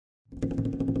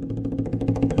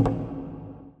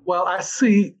Well, I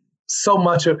see so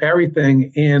much of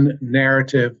everything in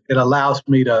narrative. It allows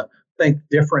me to think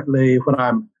differently when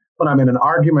I'm in an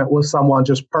argument with someone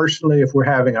just personally. If we're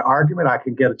having an argument, I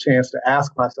can get a chance to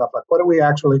ask myself, like, what are we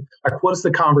actually like, what is the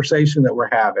conversation that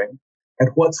we're having? And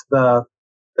what's the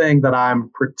thing that I'm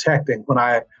protecting when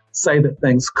I say that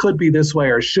things could be this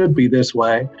way or should be this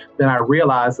way? Then I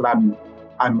realize that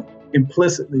I'm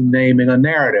implicitly naming a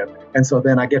narrative. And so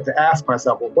then I get to ask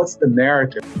myself, well, what's the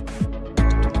narrative?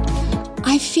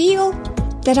 I feel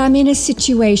that I'm in a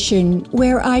situation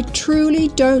where I truly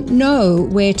don't know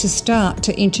where to start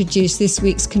to introduce this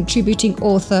week's contributing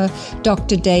author,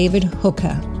 Dr. David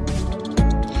Hooker.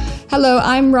 Hello,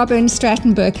 I'm Robin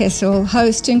Stratton-Burkessel,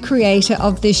 host and creator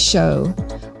of this show.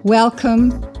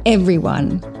 Welcome,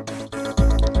 everyone.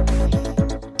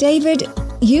 David,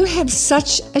 you have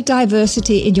such a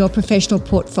diversity in your professional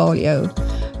portfolio,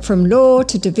 from law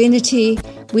to divinity,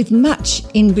 with much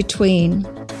in between.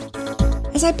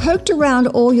 As I poked around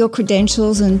all your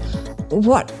credentials, and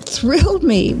what thrilled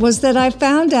me was that I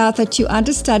found out that you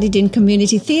understudied in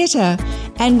community theatre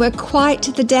and were quite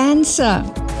the dancer.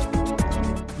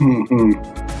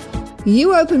 Mm-hmm.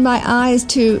 You opened my eyes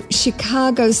to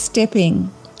Chicago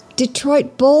stepping,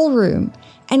 Detroit ballroom,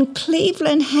 and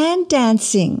Cleveland hand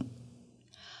dancing.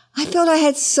 I felt I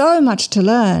had so much to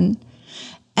learn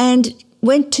and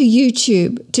went to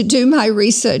YouTube to do my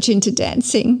research into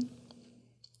dancing.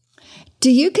 Do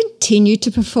you continue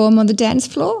to perform on the dance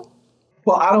floor?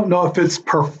 Well, I don't know if it's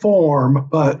perform,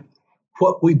 but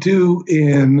what we do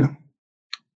in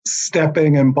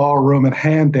stepping and ballroom and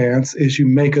hand dance is you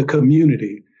make a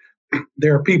community.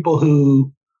 There are people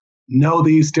who know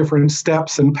these different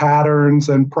steps and patterns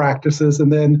and practices,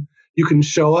 and then you can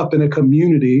show up in a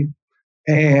community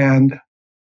and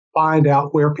find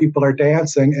out where people are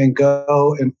dancing and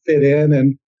go and fit in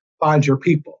and find your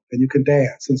people, and you can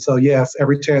dance. And so, yes,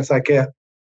 every chance I get,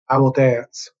 I will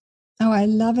dance. Oh, I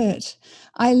love it.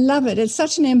 I love it. It's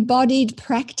such an embodied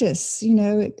practice. You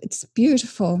know, it's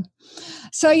beautiful.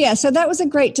 So that was a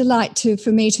great delight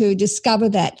for me to discover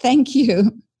that. Thank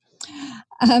you.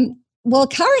 Well,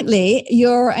 currently,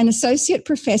 you're an associate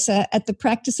professor at the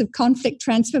Practice of Conflict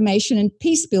Transformation and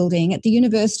Peace Building at the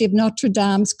University of Notre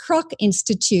Dame's Kroc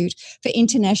Institute for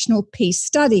International Peace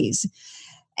Studies.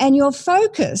 And your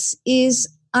focus is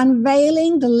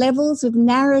unveiling the levels of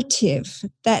narrative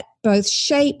that both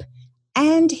shape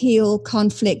and heal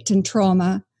conflict and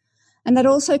trauma, and that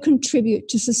also contribute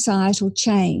to societal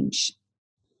change.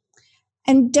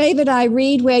 And David, I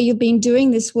read where you've been doing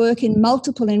this work in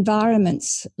multiple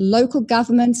environments, local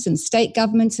governments and state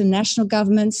governments and national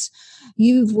governments.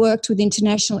 You've worked with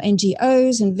international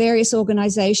NGOs and various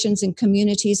organizations and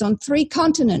communities on 3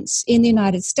 continents, in the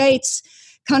United States,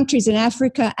 countries in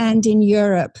Africa, and in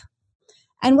Europe.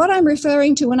 And what I'm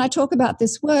referring to when I talk about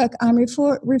this work, I'm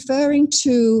referring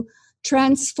to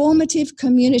transformative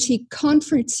community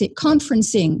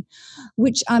conferencing,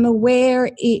 which I'm aware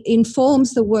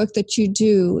informs the work that you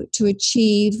do to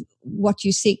achieve what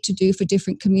you seek to do for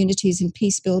different communities in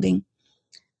peace building.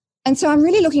 And so I'm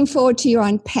really looking forward to you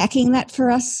unpacking that for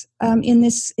us in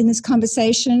this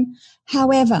conversation.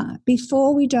 However,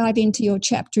 before we dive into your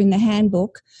chapter in the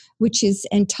handbook, which is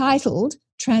entitled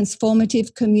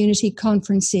Transformative Community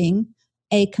Conferencing,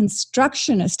 a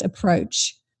Constructionist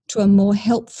Approach to a more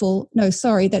hopeful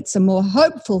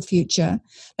future.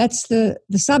 That's the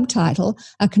subtitle,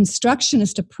 A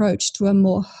Constructionist Approach to a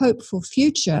More Hopeful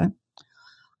Future.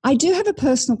 I do have a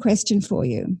personal question for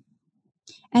you.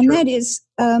 And Sure. That is,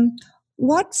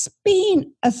 what's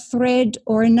been a thread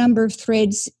or a number of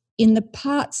threads in the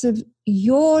parts of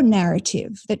your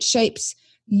narrative that shapes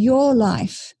your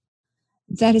life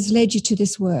that has led you to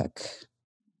this work?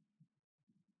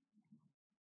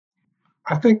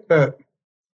 I think that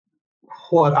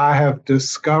what I have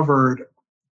discovered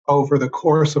over the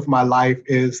course of my life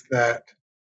is that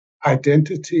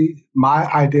identity, my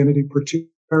identity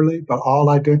particularly, but all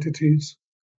identities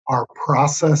are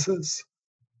processes,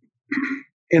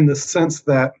 in the sense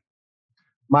that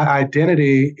my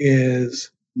identity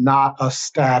is not a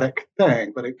static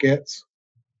thing, but it gets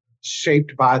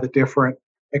shaped by the different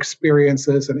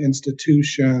experiences and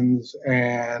institutions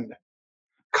and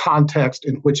context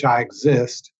in which I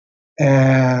exist.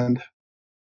 And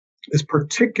is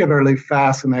particularly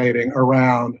fascinating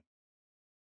around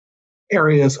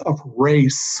areas of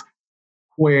race,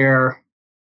 where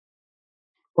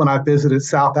when I visited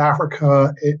South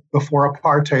Africa before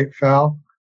apartheid fell,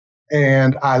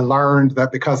 and I learned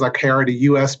that because I carried a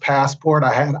U.S. passport,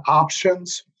 I had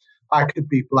options. I could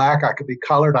be Black, I could be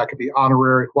colored, I could be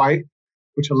honorary white,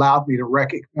 which allowed me to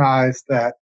recognize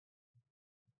that,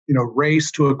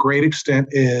 race to a great extent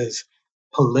is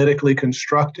politically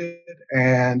constructed,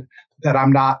 and that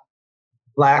I'm not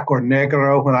Black or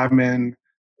Negro when I'm in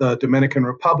the Dominican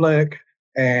Republic,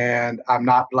 and I'm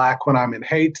not Black when I'm in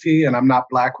Haiti, and I'm not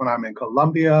Black when I'm in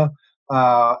Colombia,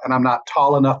 and I'm not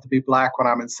tall enough to be Black when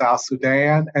I'm in South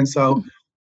Sudan. And so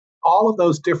all of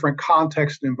those different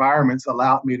contexts and environments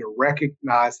allowed me to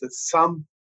recognize that some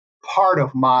part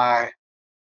of my,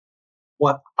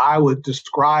 what I would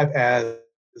describe as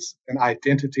an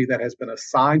identity that has been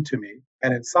assigned to me,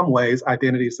 and in some ways,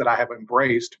 identities that I have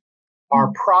embraced,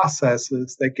 are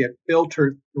processes that get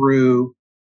filtered through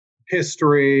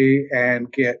history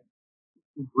and get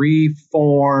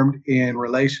reformed in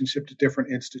relationship to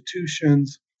different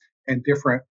institutions and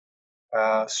different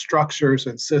structures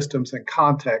and systems and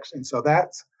contexts. And so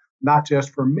that's not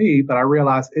just for me, but I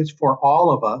realize it's for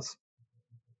all of us.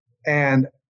 And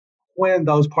when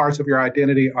those parts of your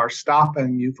identity are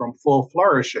stopping you from full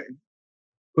flourishing,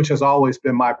 which has always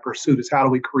been my pursuit, is how do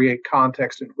we create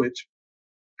context in which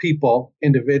people,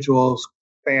 individuals,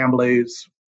 families,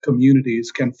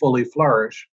 communities can fully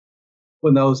flourish.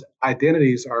 When those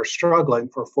identities are struggling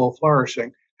for full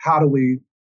flourishing, how do we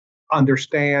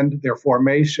understand their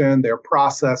formation, their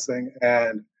processing,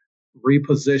 and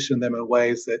reposition them in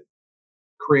ways that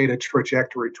create a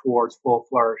trajectory towards full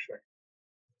flourishing?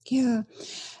 Yeah.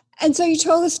 And so you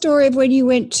told the story of when you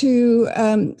went to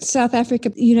South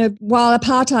Africa, while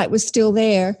apartheid was still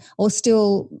there, or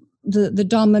still the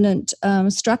dominant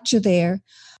structure there.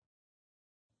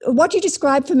 What you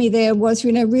described for me there was,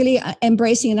 really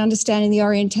embracing and understanding the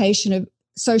orientation of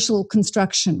social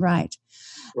construction, right?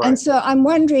 Right. And so I'm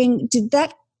wondering,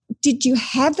 did you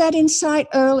have that insight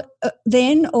early,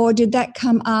 then, or did that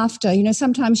come after?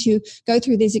 Sometimes you go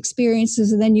through these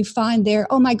experiences and then you find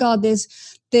oh my God,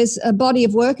 there's a body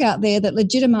of work out there that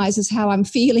legitimizes how I'm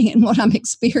feeling and what I'm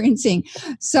experiencing.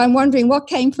 So I'm wondering, what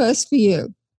came first for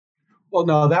you? Well,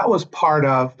 no, that was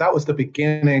the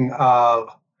beginning of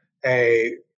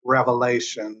a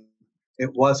revelation.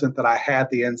 It wasn't that I had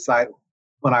the insight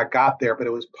when I got there, but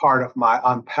it was part of my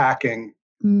unpacking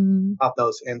of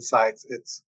those insights.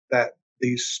 It's that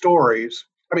these stories,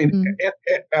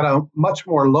 at a much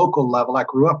more local level, I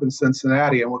grew up in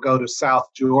Cincinnati and would go to South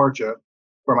Georgia,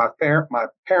 where my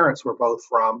parents were both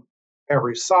from,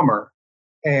 every summer.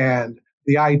 And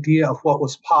the idea of what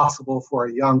was possible for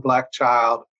a young Black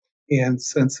child in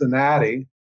Cincinnati,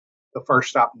 the first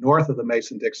stop north of the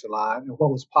Mason-Dixon line, and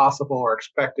what was possible or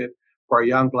expected for a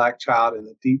young Black child in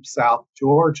the deep South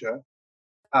Georgia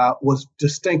was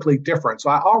distinctly different. So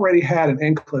I already had an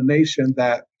inclination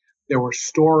that there were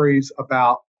stories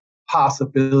about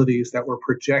possibilities that were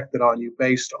projected on you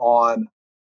based on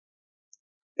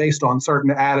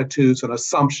certain attitudes and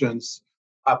assumptions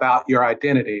about your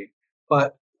identity.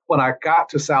 But when I got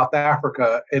to South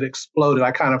Africa, it exploded.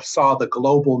 I kind of saw the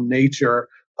global nature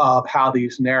of how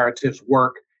these narratives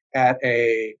work at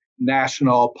a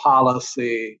national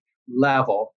policy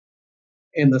level,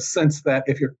 in the sense that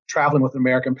if you're traveling with an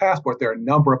American passport, there are a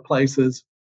number of places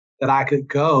that I could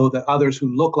go that others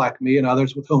who look like me and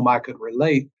others with whom I could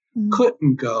relate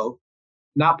couldn't go,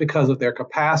 not because of their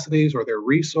capacities or their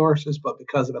resources, but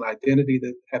because of an identity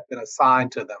that had been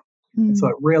assigned to them. And so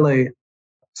it really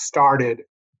started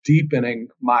deepening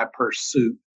my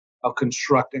pursuit of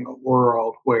constructing a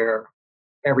world where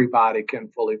everybody can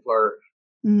fully flourish.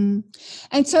 And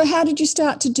so how did you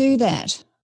start to do that?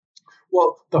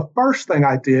 Well, the first thing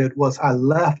I did was I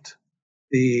left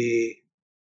the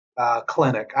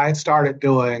clinic. I started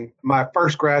doing my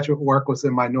first graduate work was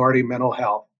in minority mental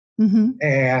health.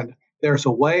 And there's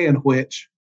a way in which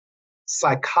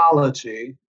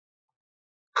psychology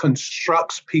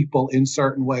constructs people in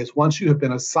certain ways. Once you have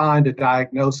been assigned a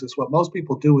diagnosis, what most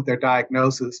people do with their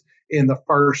diagnosis in the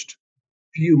first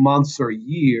few months or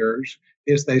years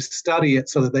is they study it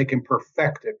so that they can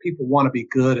perfect it. People want to be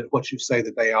good at what you say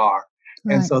that they are.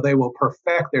 Right. And so they will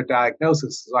perfect their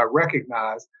diagnosis. So I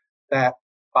recognize that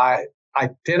by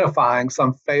identifying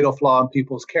some fatal flaw in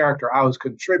people's character, I was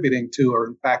contributing to, or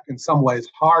in fact, in some ways,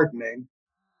 hardening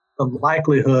the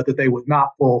likelihood that they would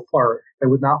not fully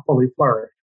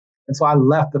flourish. And so I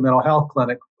left the mental health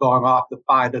clinic going off to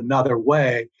find another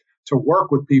way to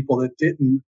work with people that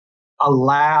didn't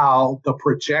allow the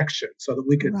projection, so that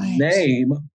we could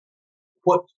name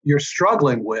what you're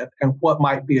struggling with and what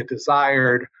might be a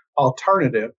desired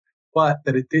alternative, but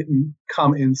that it didn't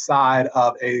come inside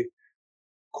of a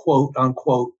quote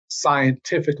unquote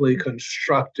scientifically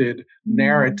constructed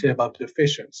narrative of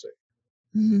deficiency.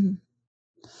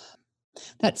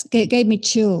 That gave me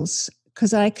chills,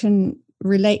 because I can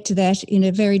relate to that in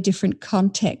a very different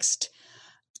context.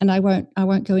 And I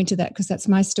won't go into that because that's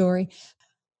my story.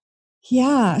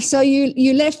 Yeah. So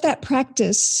you left that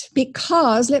practice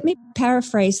because, let me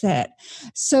paraphrase that.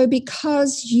 So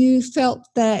because you felt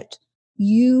that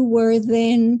you were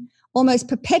then almost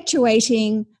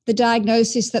perpetuating the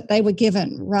diagnosis that they were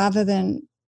given rather than,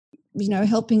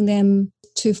 helping them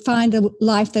to find a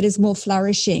life that is more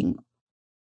flourishing.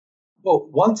 Well,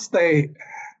 once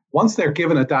they're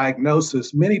given a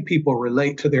diagnosis, many people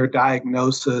relate to their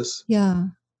diagnosis Yeah.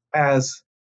 as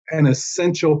an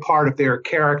essential part of their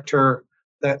character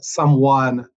that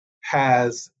someone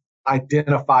has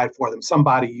identified for them.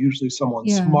 Somebody, usually someone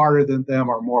Yeah. smarter than them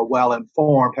or more well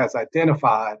informed, has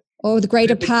identified. Or the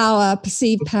greater power,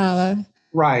 perceived power.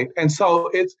 Right. And so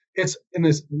it's in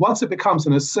this, once it becomes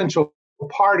an essential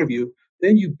part of you,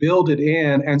 then you build it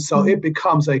in. And so it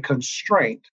becomes a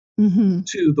constraint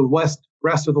to the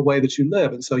rest of the way that you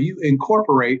live. And so you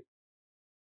incorporate,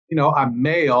 I'm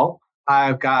male,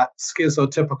 I've got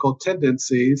schizotypical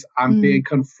tendencies, I'm being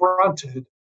confronted.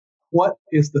 What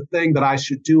is the thing that I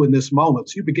should do in this moment?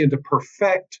 So you begin to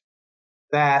perfect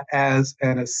that as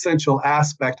an essential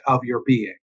aspect of your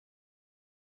being.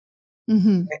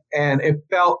 And it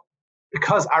felt,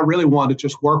 because I really wanted to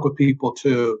just work with people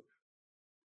to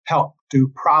help do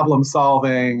problem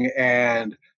solving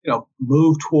and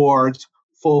move towards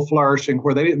full flourishing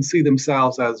where they didn't see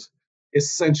themselves as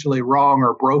essentially wrong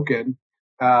or broken.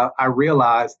 I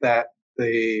realized that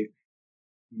the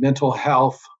mental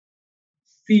health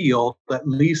field, at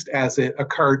least as it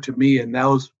occurred to me in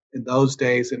those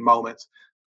days and moments,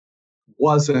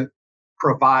 wasn't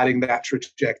providing that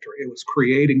trajectory. It was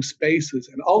creating spaces,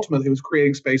 and ultimately it was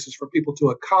creating spaces for people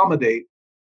to accommodate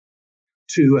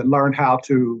to and learn how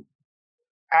to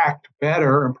act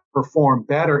better and perform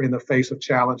better in the face of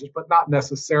challenges, but not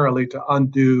necessarily to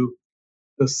undo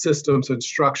the systems and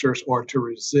structures or to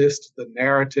resist the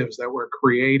narratives that were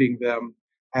creating them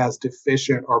as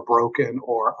deficient or broken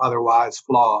or otherwise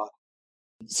flawed.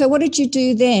 So what did you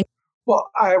do then? Well,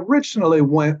 I originally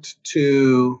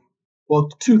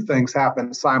two things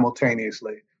happened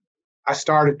simultaneously. I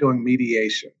started doing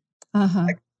mediation. Uh-huh.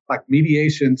 Like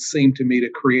mediation seemed to me to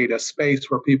create a space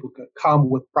where people could come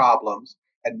with problems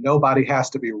and nobody has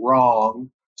to be wrong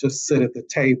to sit at the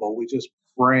table. We just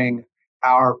bring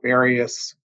our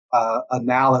various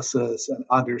analysis and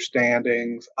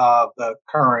understandings of the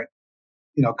current,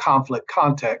 conflict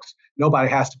context. Nobody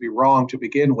has to be wrong to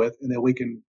begin with, and then we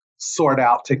can sort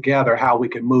out together how we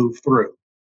can move through.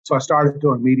 So I started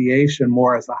doing mediation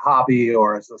more as a hobby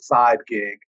or as a side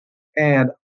gig. And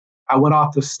I went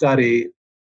off to study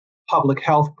public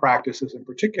health practices, and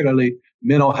particularly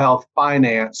mental health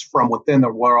finance from within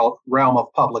the realm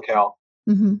of public health,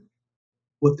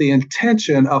 with the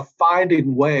intention of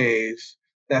finding ways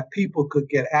that people could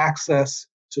get access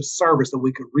to service, that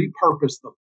we could repurpose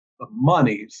the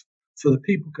monies so that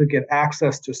people could get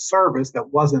access to service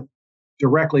that wasn't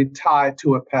directly tied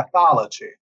to a pathology.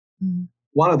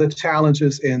 One of the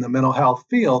challenges in the mental health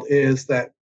field is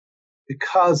that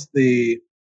because the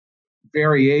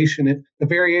variation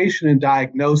in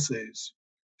diagnoses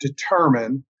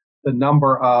determine the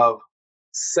number of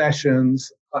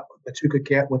sessions that you could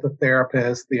get with a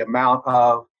therapist, the amount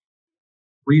of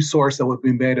resource that would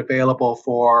be made available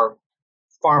for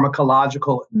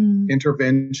pharmacological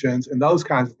interventions and those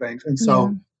kinds of things. And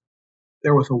so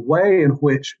there was a way in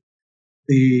which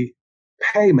the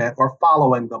payment or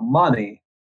following the money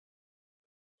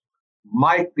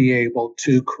might be able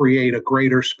to create a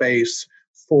greater space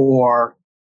for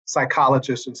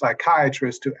psychologists and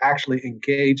psychiatrists to actually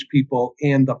engage people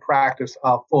in the practice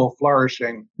of full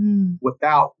flourishing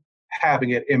without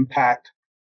having it impact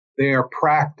their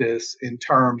practice in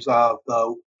terms of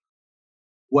the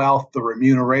wealth, the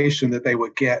remuneration that they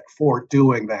would get for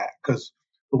doing that. Because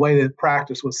the way that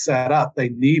practice was set up, they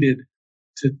needed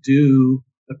to do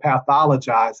the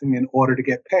pathologizing in order to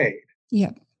get paid.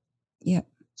 Yep.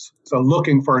 So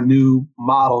looking for new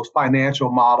models,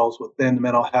 financial models within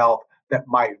mental health that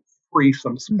might free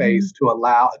some space to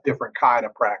allow a different kind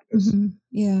of practice.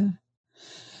 Yeah.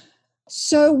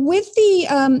 So with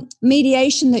the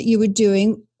mediation that you were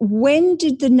doing, when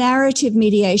did the narrative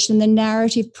mediation, the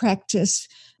narrative practice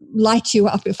light you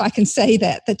up, if I can say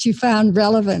that you found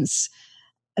relevance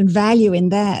and value in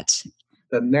that?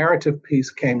 The narrative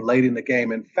piece came late in the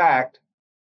game. In fact,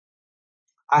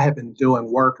 I have been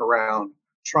doing work around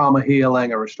trauma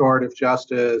healing and restorative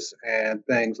justice and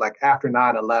things like after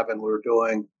 9/11, we were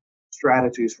doing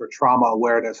strategies for trauma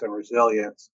awareness and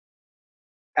resilience.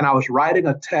 And I was writing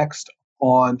a text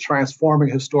on transforming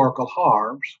historical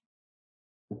harms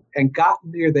and got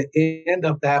near the end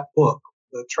of that book,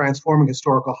 the Transforming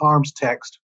Historical Harms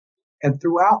text, And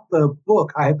throughout the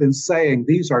book, I have been saying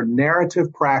these are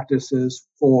narrative practices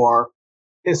for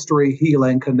history,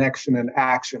 healing, connection, and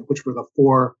action, which were the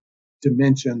four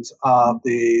dimensions of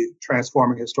the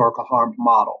transforming historical harm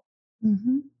model.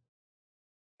 Mm-hmm.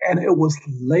 And it was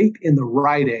late in the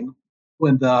writing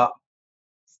when the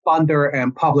funder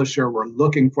and publisher were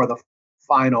looking for the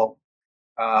final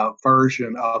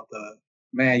version of the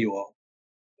manual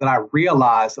that I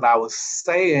realized that I was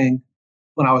saying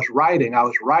when I was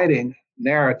writing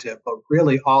narrative, but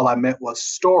really all I meant was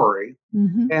story,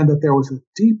 Mm-hmm. and that there was a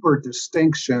deeper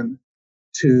distinction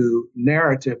to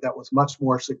narrative that was much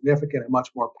more significant and much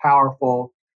more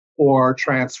powerful for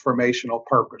transformational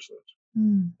purposes.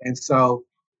 Mm. And so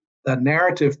the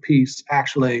narrative piece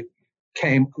actually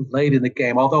came late in the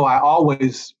game, although I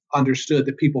always understood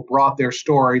that people brought their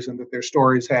stories and that their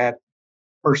stories had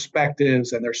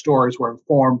perspectives and their stories were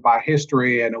informed by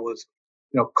history, and it was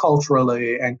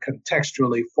culturally and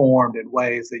contextually formed in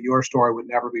ways that your story would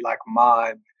never be like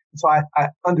mine. And so I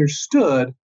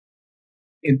understood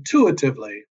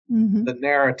intuitively Mm-hmm. the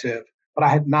narrative, but I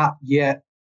had not yet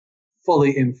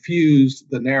fully infused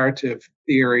the narrative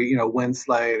theory,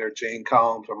 Winslade or Gene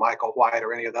Combs or Michael White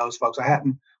or any of those folks. I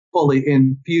hadn't fully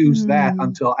infused that Mm.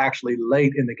 until actually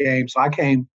late in the game. So I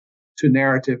came to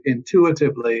narrative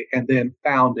intuitively and then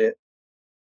found it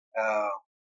uh,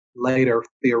 later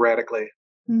theoretically.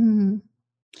 Mm.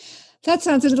 That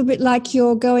sounds a little bit like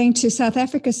your going to South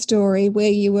Africa story, where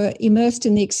you were immersed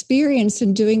in the experience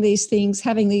and doing these things,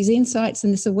 having these insights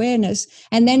and this awareness,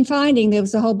 and then finding there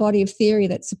was a whole body of theory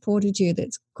that supported you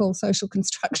that's called social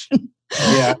construction.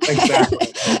 Yeah,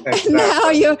 exactly. And now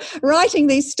you're writing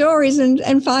these stories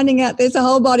and finding out there's a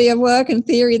whole body of work and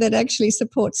theory that actually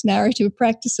supports narrative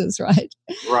practices, right?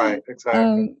 Right,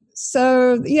 exactly.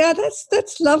 So yeah,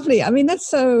 that's lovely. I mean, that's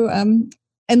so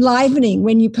enlivening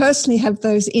when you personally have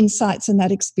those insights and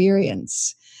that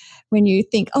experience. When you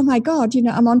think, oh my God,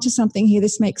 I'm onto something here.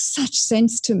 This makes such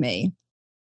sense to me.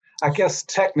 I guess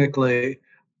technically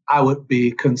I would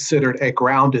be considered a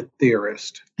grounded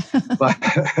theorist, but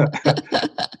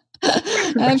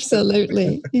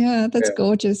Absolutely. Yeah, that's yeah,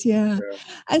 gorgeous. Yeah. yeah.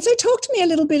 And so talk to me a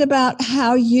little bit about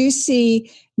how you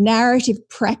see narrative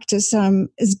practice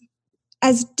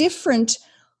as different,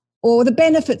 or the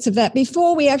benefits of that,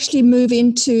 before we actually move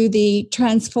into the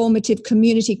transformative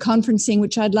community conferencing,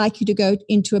 which I'd like you to go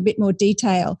into a bit more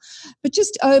detail. But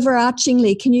just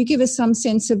overarchingly, can you give us some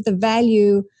sense of the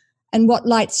value and what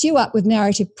lights you up with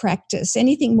narrative practice?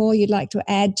 Anything more you'd like to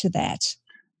add to that?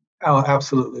 Oh,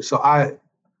 absolutely. So I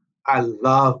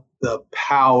love the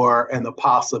power and the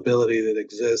possibility that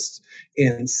exists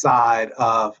inside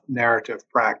of narrative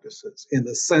practices, in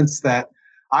the sense that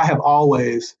I have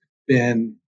always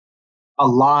been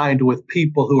aligned with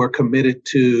people who are committed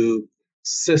to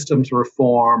systems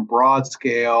reform, broad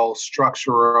scale,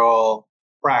 structural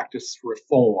practice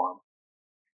reform.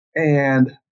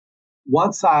 And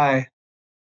once I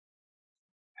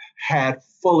had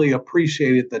fully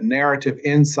appreciated the narrative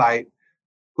insight,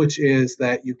 which is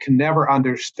that you can never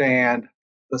understand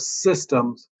the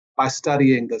systems by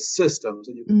studying the systems,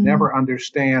 and you can Mm, never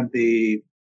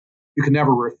you can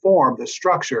never reform the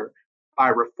structure by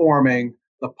reforming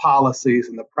the policies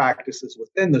and the practices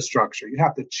within the structure. You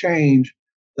have to change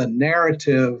the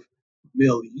narrative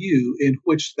milieu in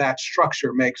which that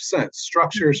structure makes sense.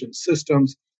 Structures and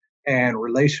systems and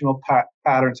relational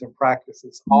patterns and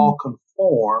practices mm, all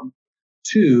conform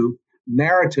to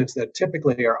narratives that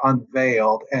typically are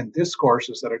unveiled and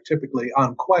discourses that are typically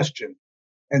unquestioned.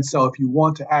 And so, if you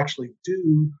want to actually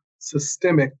do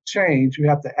systemic change, you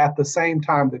have to, at the same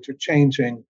time that you're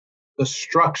changing the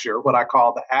structure, what I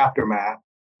call the aftermath,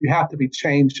 you have to be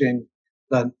changing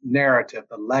the narrative,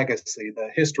 the legacy, the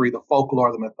history, the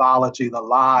folklore, the mythology, the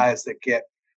lies that get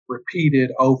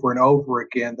repeated over and over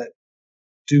again that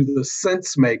do the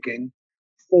sense making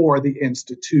for the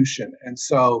institution. And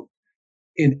so,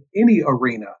 in any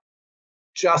arena,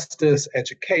 justice,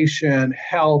 education,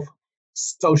 health,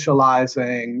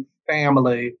 socializing,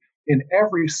 family, in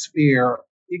every sphere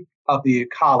of the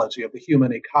ecology, of the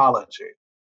human ecology,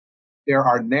 there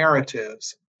are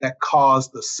narratives that cause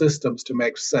the systems to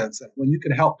make sense. And when you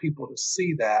can help people to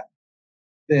see that,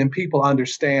 then people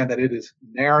understand that it is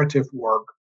narrative work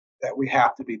that we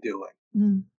have to be doing.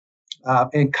 mm,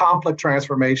 In conflict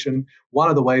transformation, one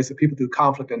of the ways that people do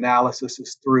conflict analysis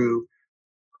is through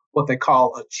what they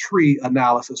call a tree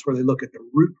analysis, where they look at the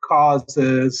root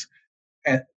causes,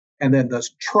 and and then the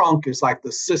trunk is like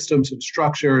the systems and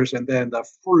structures, and then the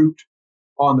fruit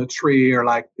on the tree are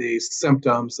like the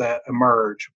symptoms that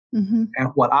emerge. mm-hmm, And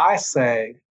what I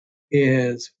say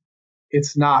is,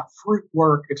 it's not fruit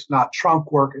work, it's not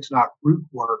trunk work, it's not root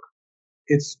work.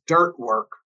 it's dirt work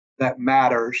that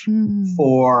matters Mm.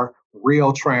 for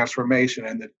real transformation.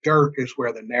 And the dirt is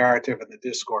where the narrative and the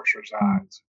discourse Mm.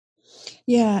 resides.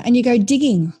 Yeah, and you go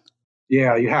digging.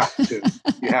 Yeah, you have to.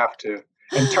 You have to.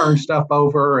 And turn stuff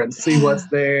over and see Yeah. what's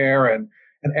there. And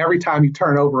every time you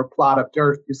turn over a plot of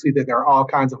dirt, you see that there are all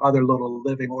kinds of other little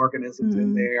living organisms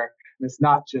in Mm. there. And it's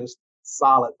not just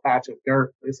solid patch of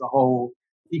dirt, it's a whole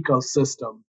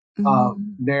ecosystem of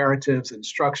Mm. narratives and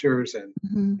structures and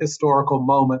Mhm. historical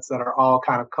moments that are all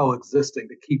kind of coexisting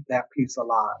to keep that piece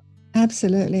alive.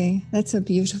 Absolutely. That's a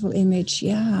beautiful image.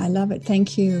 Yeah, I love it.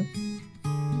 Thank you.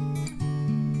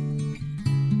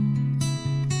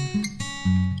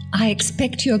 I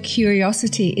expect your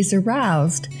curiosity is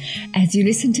aroused as you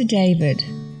listen to David,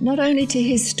 not only to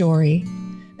his story,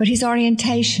 but his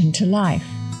orientation to life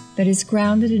that is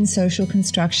grounded in social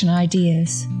construction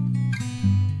ideas.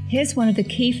 Here's one of the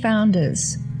key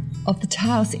founders of the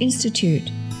Taos Institute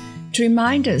to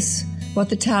remind us what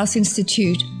the Taos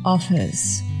Institute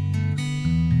offers.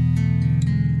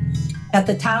 At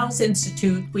the Taos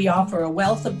Institute, we offer a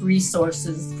wealth of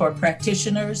resources for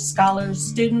practitioners, scholars,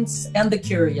 students, and the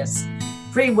curious.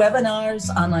 Free webinars,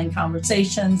 online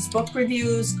conversations, book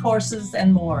reviews, courses,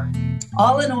 and more,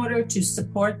 all in order to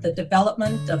support the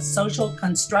development of social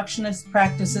constructionist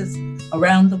practices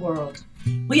around the world.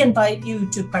 We invite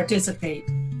you to participate.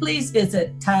 Please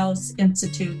visit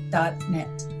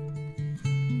taosinstitute.net.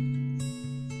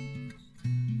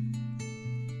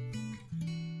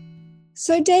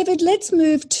 So, David, let's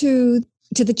move to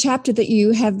the chapter that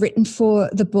you have written for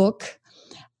the book.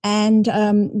 And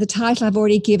the title I've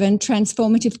already given,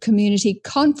 Transformative Community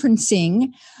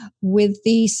Conferencing, with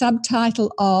the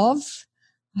subtitle of,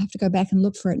 I have to go back and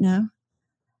look for it now,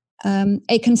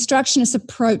 A Constructionist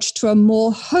Approach to a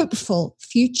More Hopeful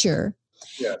Future.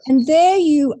 Yes. And there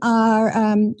you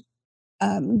are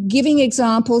giving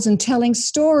examples and telling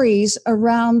stories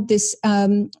around this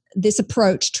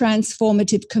approach,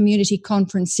 transformative community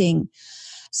conferencing.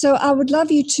 So I would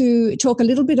love you to talk a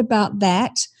little bit about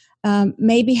that,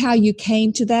 maybe how you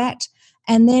came to that,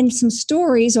 and then some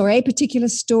stories or a particular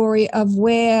story of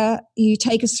where you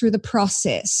take us through the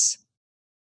process.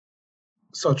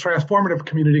 So transformative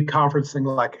community conferencing,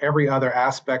 like every other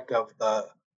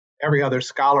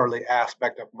scholarly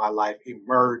aspect of my life,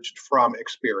 emerged from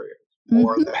experience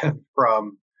more than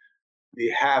from the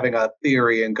having a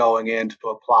theory and going in to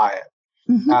apply it.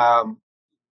 Mm-hmm.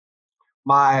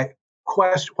 My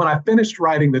question, when I finished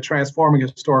writing the Transforming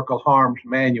Historical Harms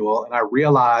Manual, and I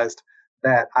realized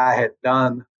that I had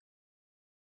done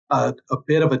a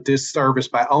bit of a disservice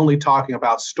by only talking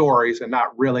about stories and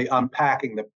not really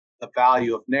unpacking the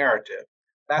value of narrative.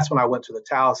 That's when I went to the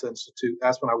Taos Institute.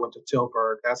 That's when I went to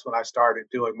Tilburg. That's when I started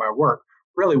doing my work,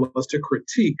 really was to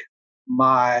critique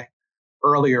my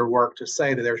earlier work, to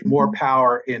say that there's more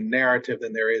power in narrative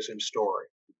than there is in story.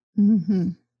 Mm-hmm.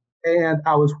 And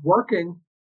I was working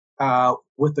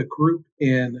with a group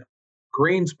in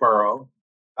Greensboro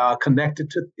connected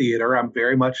to theater. I'm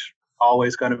very much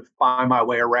always going to find my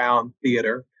way around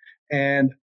theater.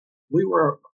 And we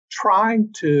were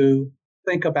trying to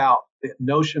think about the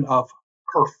notion of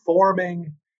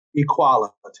performing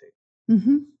equality.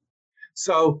 Mm-hmm.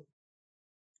 So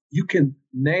you can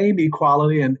name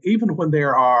equality, and even when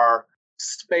there are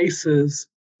spaces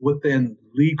within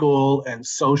legal and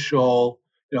social,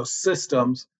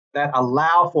 systems that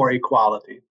allow for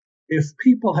equality, if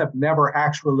people have never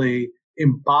actually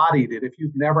embodied it, if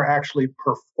you've never actually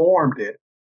performed it,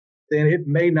 then it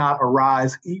may not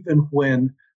arise even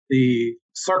when the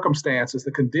circumstances,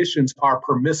 the conditions are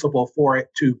permissible for it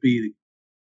to be.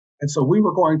 And so we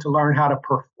were going to learn how to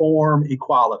perform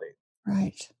equality.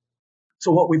 Right.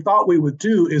 So what we thought we would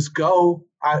do is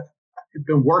I've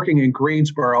been working in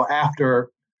Greensboro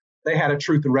after they had a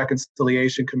Truth and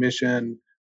Reconciliation Commission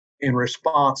in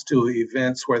response to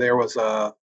events where there was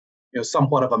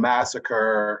somewhat of a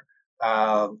massacre.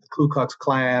 The Ku Klux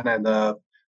Klan and the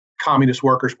Communist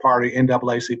Workers' Party,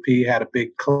 NAACP, had a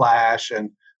big clash, and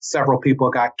several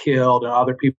people got killed and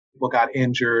other people got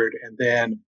injured. And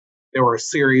then there were a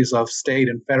series of state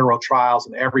and federal trials,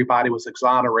 and everybody was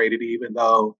exonerated, even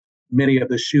though many of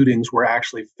the shootings were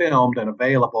actually filmed and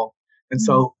available. And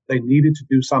so they needed to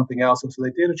do something else. And so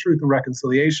they did a Truth and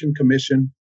Reconciliation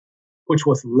Commission, which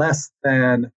was less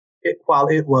than it, while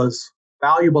it was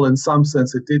valuable in some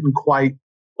sense, it didn't quite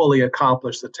fully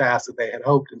accomplish the task that they had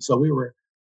hoped. And so we were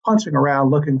punching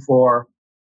around looking for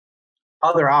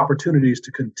other opportunities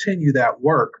to continue that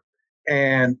work.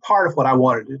 And part of what I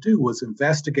wanted to do was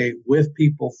investigate with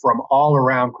people from all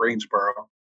around Greensboro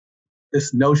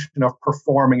this notion of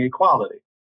performing equality.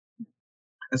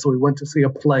 And so we went to see a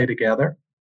play together.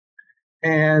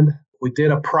 And we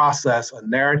did a process, a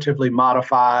narratively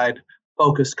modified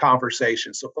focused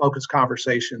conversations. So focused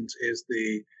conversations is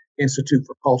the Institute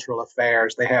for Cultural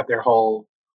Affairs. They have their whole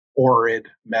ORID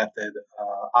method,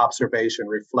 observation,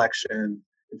 reflection,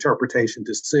 interpretation,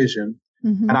 decision.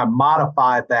 Mm-hmm. And I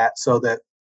modified that so that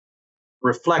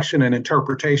reflection and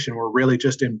interpretation were really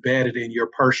just embedded in your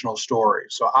personal story.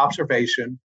 So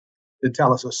observation, then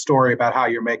tell us a story about how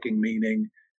you're making meaning,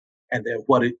 and then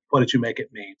what did you make it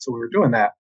mean? So we were doing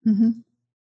that. Mm-hmm.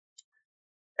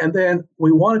 And then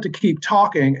we wanted to keep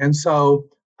talking. And so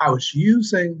I was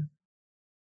using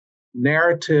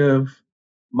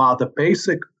the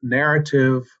basic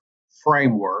narrative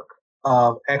framework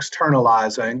of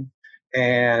externalizing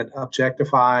and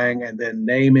objectifying and then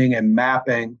naming and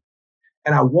mapping.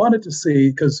 And I wanted to see,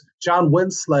 because John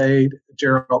Winslade,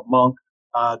 Gerald Monk,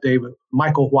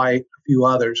 Michael White, a few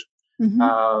others,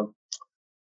 Mm-hmm.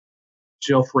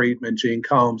 Jill Friedman, Gene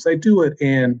Combs, they do it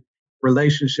in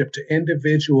relationship to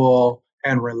individual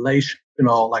and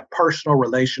relational, like personal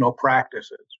relational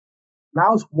practices. And I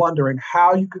was wondering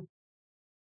how you could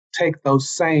take those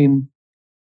same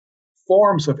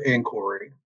forms of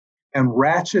inquiry and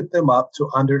ratchet them up to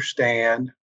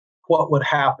understand what would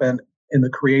happen in the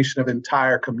creation of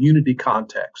entire community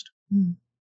context. Mm.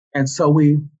 And so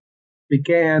we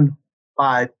began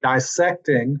by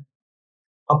dissecting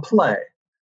a play.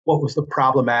 What was the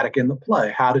problematic in the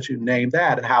play? How did you name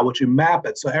that? And how would you map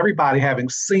it? So everybody, having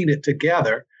seen it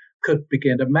together, could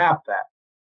begin to map that.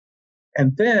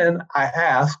 And then I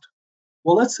asked,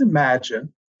 well, let's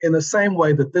imagine, in the same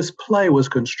way that this play was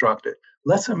constructed,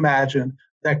 let's imagine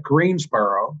that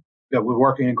Greensboro, that we're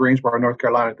working in Greensboro, North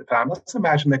Carolina at the time, let's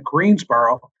imagine that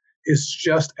Greensboro is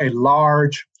just a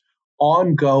large,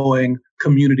 ongoing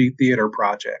community theater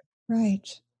project. Right.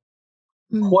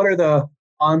 Mm. What are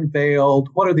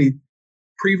the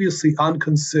previously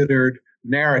unconsidered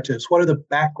narratives? What are the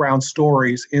background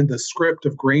stories in the script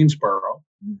of Greensboro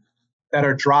that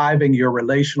are driving your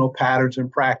relational patterns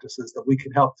and practices that we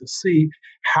can help to see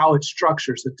how it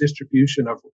structures the distribution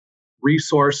of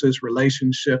resources,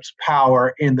 relationships,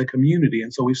 power in the community?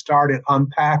 And so we started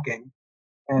unpacking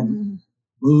and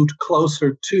moved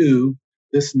closer to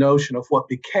this notion of what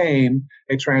became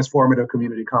a transformative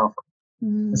community conference.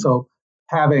 And so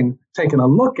having taken a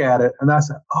look at it, and I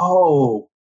said, oh,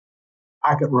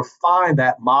 I could refine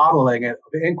that modeling of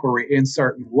inquiry in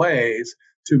certain ways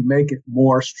to make it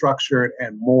more structured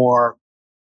and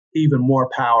even more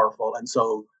powerful. And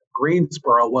so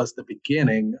Greensboro was the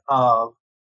beginning of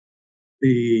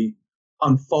the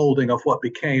unfolding of what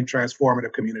became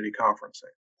transformative community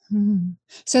conferencing.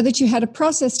 So that you had a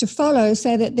process to follow,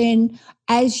 so that then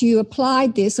as you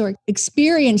applied this or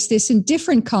experienced this in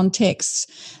different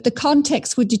contexts, the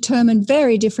context would determine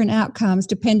very different outcomes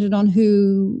depending on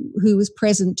who was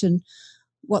present and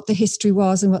what the history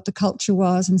was and what the culture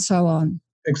was and so on.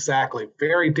 Exactly.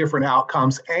 Very different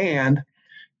outcomes. And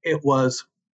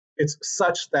it's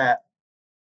such that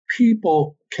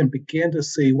people can begin to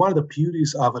see, one of the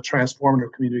beauties of a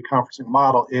transformative community conferencing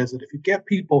model is that if you get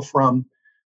people from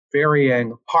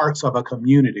varying parts of a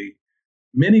community,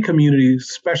 many communities,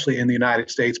 especially in the United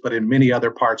States, but in many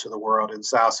other parts of the world, in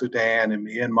South Sudan and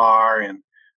Myanmar and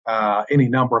any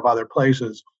number of other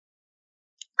places,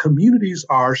 communities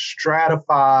are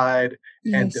stratified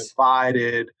and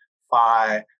divided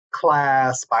by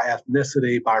class, by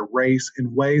ethnicity, by race,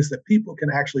 in ways that people can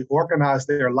actually organize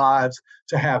their lives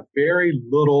to have very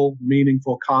little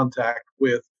meaningful contact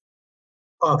with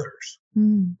others.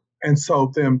 And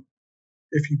so then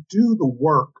if you do the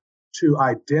work to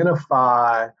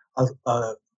identify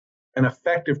an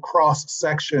effective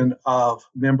cross-section of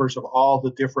members of all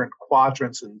the different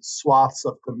quadrants and swaths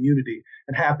of community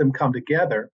and have them come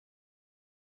together,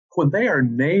 when they are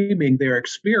naming their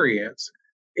experience,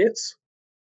 it's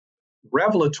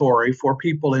revelatory for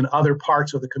people in other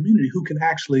parts of the community who can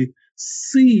actually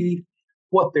see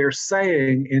what they're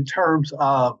saying in terms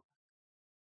of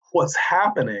what's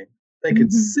happening. They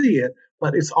can see it,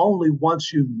 but it's only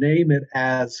once you name it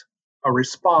as a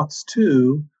response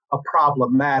to a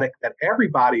problematic that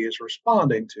everybody is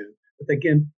responding to that they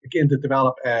begin to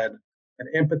develop an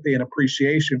empathy and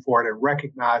appreciation for it and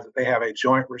recognize that they have a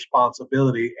joint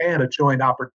responsibility and a joint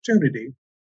opportunity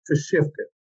to shift it.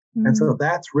 And so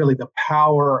that's really the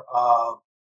power of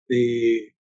the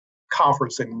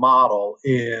conferencing model,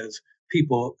 is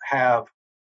people have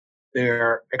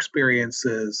their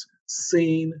experiences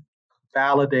seen,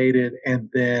 validated, and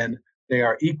then they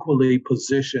are equally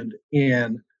positioned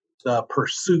in the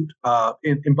pursuit of,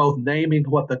 in both naming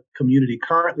what the community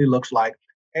currently looks like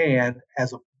and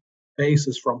as a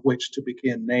basis from which to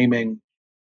begin naming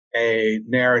a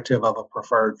narrative of a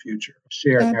preferred future, a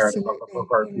shared narrative of a Absolutely.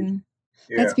 preferred Yeah. future.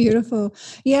 That's Yeah, beautiful.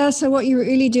 Yeah. So what you're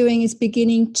really doing is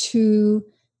beginning to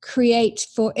create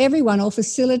for everyone or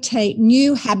facilitate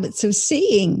new habits of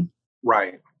seeing.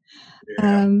 right.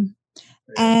 Yeah, Um, yeah.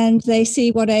 and they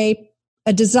see what a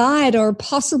desired or a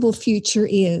possible future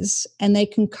is, and they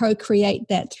can co-create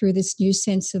that through this new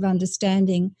sense of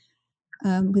understanding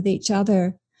with each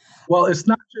other. Well, it's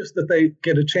not just that they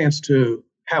get a chance to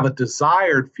have a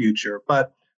desired future,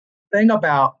 but the thing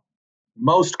about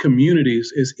most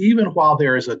communities is even while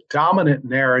there is a dominant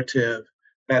narrative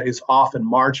that is often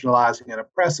marginalizing and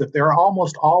oppressive, there are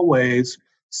almost always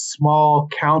small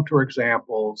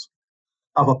counterexamples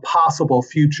of a possible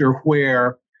future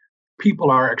where people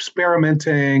are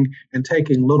experimenting and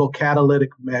taking little catalytic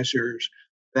measures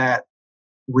that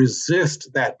resist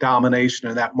that domination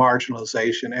and that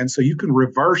marginalization. And so you can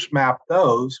reverse map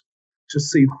those to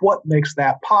see what makes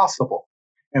that possible.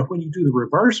 And when you do the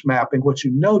reverse mapping, what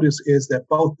you notice is that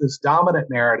both this dominant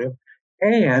narrative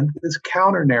and this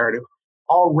counter narrative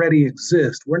already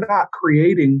exist. We're not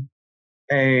creating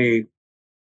a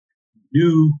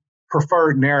new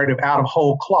preferred narrative out of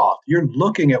whole cloth. You're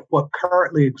looking at what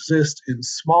currently exists in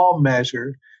small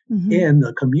measure in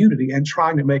the community and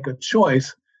trying to make a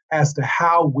choice as to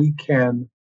how we can,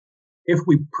 if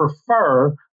we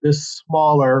prefer this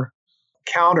smaller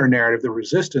counter narrative, the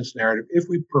resistance narrative, if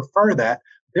we prefer that,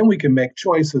 then we can make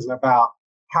choices about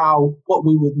what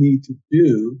we would need to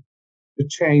do to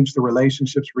change the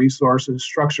relationships, resources,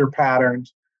 structure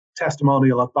patterns,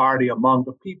 testimonial authority among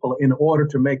the people in order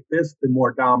to make this the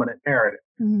more dominant narrative.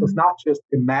 So it's not just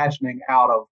imagining out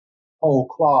of whole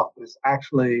cloth, but it's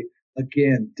actually,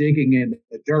 again, digging in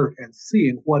the dirt and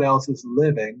seeing what else is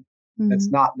living that's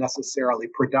not necessarily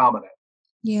predominant.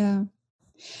 Yeah.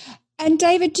 And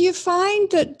David, do you find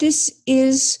that this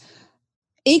is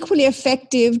equally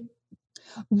effective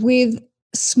with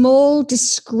small,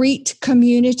 discrete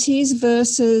communities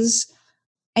versus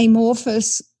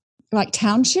amorphous, like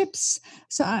townships?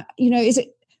 So, is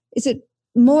it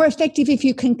more effective if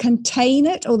you can contain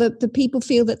it, or the people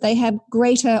feel that they have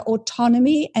greater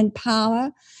autonomy and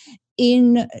power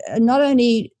in not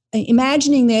only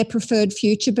imagining their preferred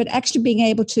future, but actually being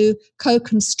able to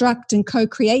co-construct and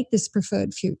co-create this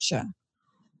preferred future?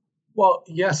 Well,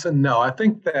 yes and no. I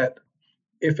think that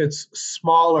if it's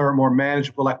smaller, more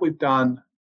manageable, like we've done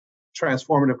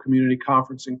transformative community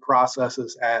conferencing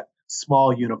processes at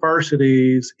small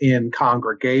universities, in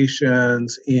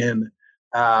congregations, in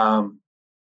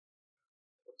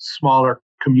smaller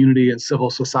community and civil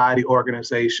society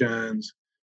organizations,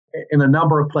 in a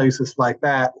number of places like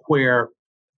that, where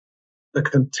the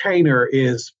container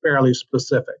is fairly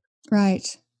specific. Right.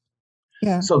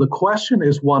 Yeah. So the question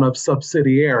is one of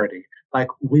subsidiarity. Like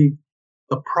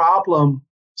the problem,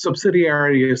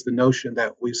 subsidiarity is the notion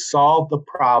that we solve the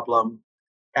problem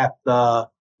at the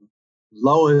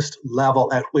lowest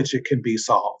level at which it can be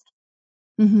solved.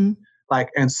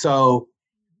 And so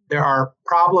there are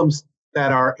problems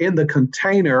that are in the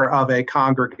container of a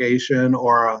congregation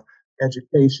or a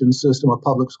education system, a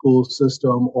public school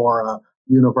system, or a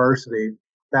university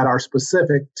that are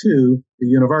specific to the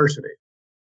university.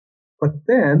 But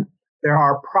then there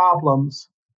are problems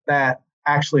that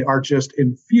actually are just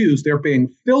infused. They're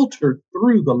being filtered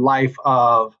through the life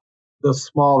of the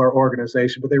smaller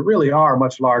organization, but they really are a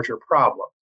much larger problem.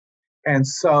 And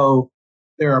so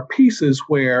there are pieces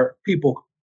where people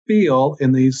feel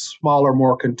in these smaller,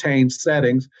 more contained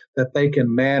settings that they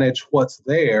can manage what's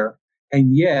there.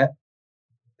 And yet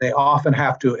they often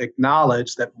have to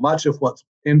acknowledge that much of what's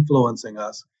influencing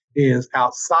us is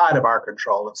outside of our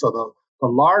control. And so the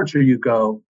larger you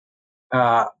go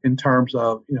in terms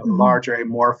of, the larger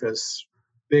amorphous,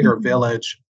 bigger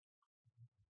village,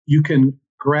 you can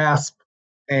grasp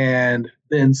and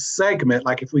then segment.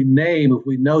 Like if we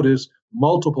notice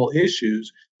multiple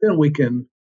issues, then we can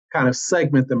kind of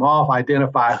segment them off,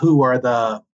 identify who are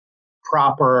the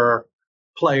proper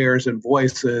players and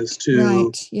voices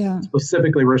to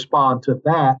specifically respond to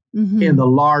that in the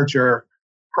larger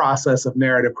process of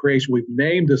narrative creation. We've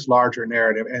named this larger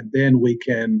narrative, and then we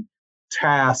can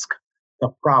task the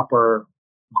proper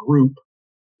group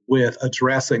with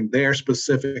addressing their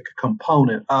specific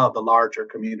component of the larger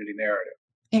community narrative.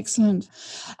 Excellent.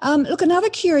 Look, another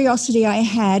curiosity I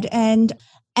had, and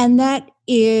that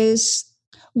is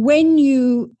when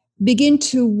you begin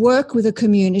to work with a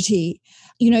community,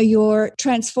 your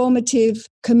transformative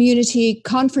community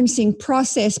conferencing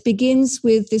process begins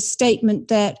with this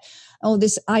statement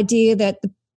this idea that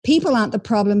the people aren't the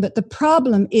problem, but the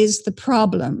problem is the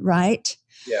problem, right?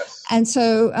 Yes. And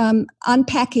so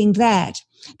unpacking that,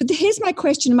 But here's my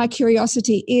question and my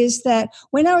curiosity is that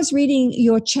when I was reading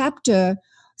your chapter,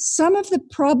 some of the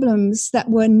problems that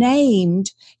were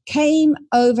named came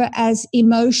over as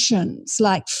emotions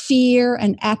like fear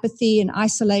and apathy and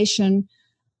isolation,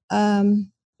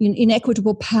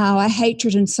 inequitable power,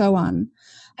 hatred, and so on.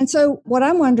 And so what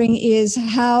I'm wondering is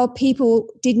how people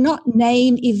did not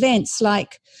name events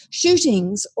like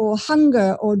shootings or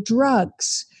hunger or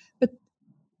drugs,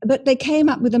 but they came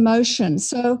up with emotions.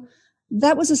 So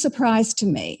that was a surprise to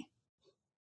me.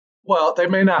 Well, they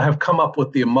may not have come up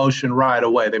with the emotion right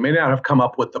away. They may not have come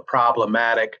up with the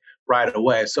problematic right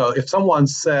away. So if someone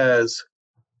says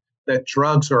that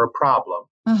drugs are a problem,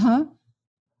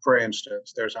 for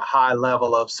instance, there's a high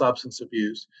level of substance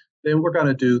abuse, then we're going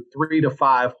to do 3 to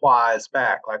 5 whys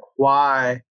back. Like,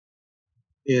 why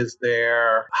is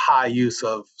there high use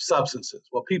of substances?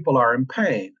 Well, people are in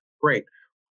pain. Great.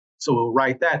 So we'll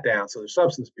write that down. So there's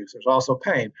substance abuse. There's also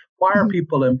pain. Why are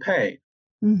people in pain?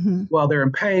 Well, they're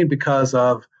in pain because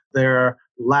of their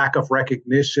lack of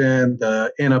recognition,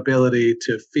 the inability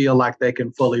to feel like they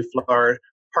can fully flourish.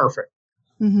 Perfect.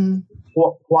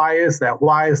 Why is that?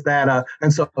 Why is that?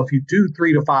 And so if you do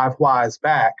 3 to 5 whys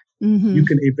back, you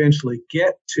can eventually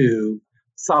get to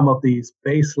some of these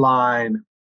baseline,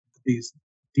 these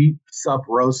deep sub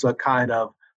rosa kind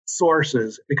of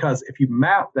sources. Because if you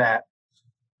map that,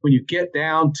 when you get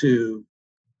down to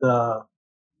the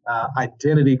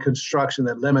identity construction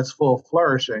that limits full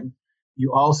flourishing,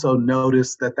 you also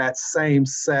notice that that same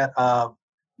set of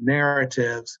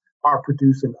narratives are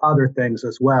producing other things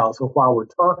as well. So while we're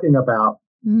talking about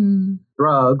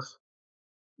drugs,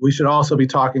 we should also be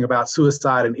talking about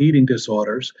suicide and eating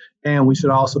disorders, and we should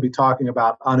also be talking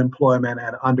about unemployment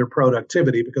and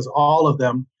underproductivity, because all of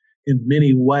them, in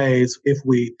many ways, if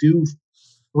we do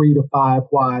 3 to 5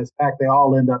 whys back, they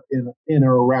all end up in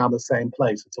or around the same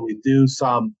place. And so we do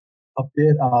a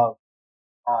bit of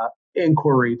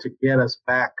inquiry to get us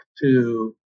back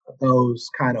to those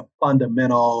kind of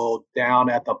fundamental, down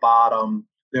at the bottom.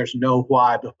 There's no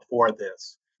why before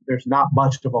this. There's not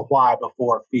much of a why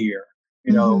before fear.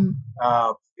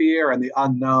 Fear and the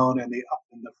unknown and the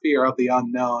fear of the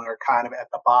unknown are kind of at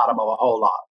the bottom of a whole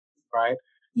lot, right?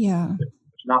 Yeah.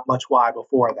 There's not much why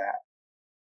before that.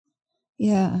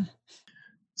 Yeah.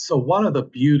 So one of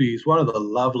the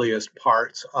loveliest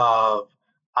parts of,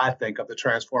 I think, of the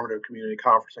transformative community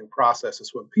conferencing process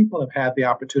is when people have had the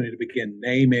opportunity to begin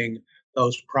naming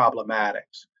those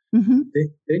problematics.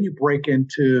 Then you break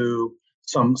into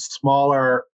some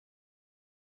smaller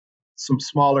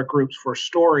groups for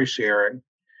story sharing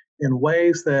in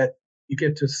ways that you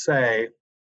get to say,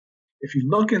 if you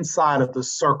look inside of the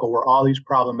circle where all these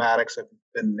problematics have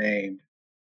been named,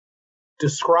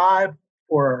 describe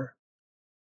for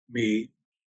me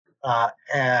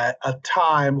at a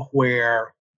time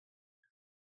where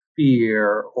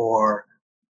fear or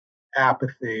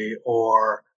apathy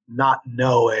or not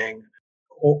knowing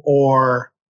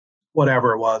or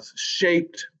whatever it was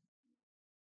shaped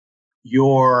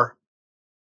your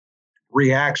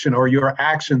reaction or your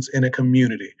actions in a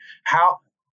community.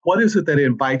 What is it that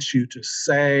invites you to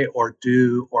say or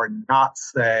do or not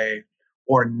say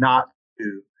or not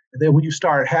do? And then when you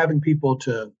start having people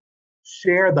to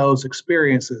share those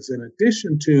experiences, in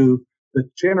addition to the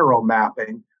general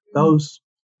mapping, those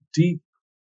deep,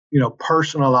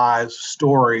 personalized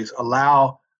stories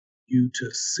allow you to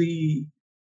see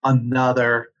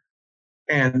another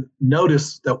and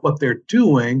notice that what they're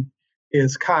doing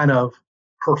is kind of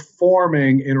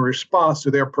performing in response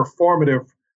to their performative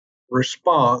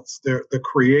response. The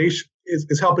creation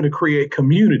is helping to create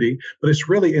community, but it's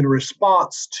really in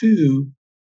response to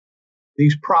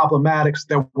these problematics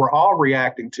that we're all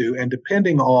reacting to. And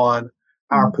depending on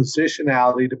our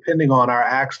positionality, depending on our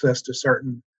access to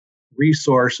certain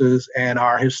resources and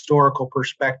our historical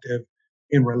perspective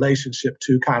in relationship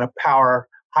to kind of power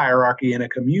hierarchy in a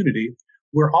community,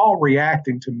 we're all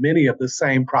reacting to many of the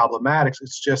same problematics.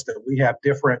 It's just that we have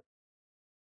different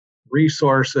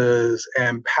resources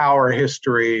and power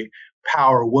history,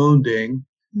 power wounding.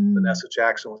 Vanessa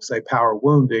Jackson would say power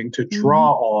wounding to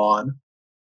draw on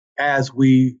as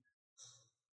we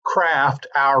craft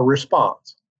our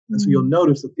response. And so you'll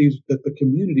notice that the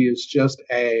community is just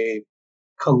a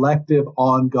collective,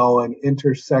 ongoing,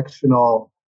 intersectional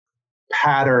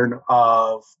pattern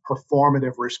of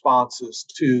performative responses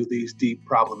to these deep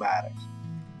problematics.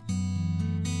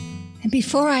 And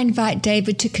before I invite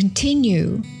David to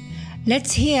continue,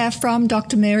 let's hear from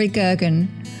Dr. Mary Gergen,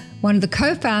 one of the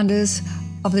co-founders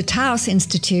of the Taos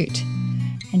Institute.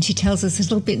 And she tells us a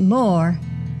little bit more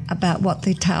about what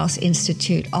the Taos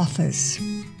Institute offers.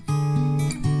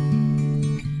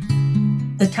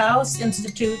 The Taos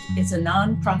Institute is a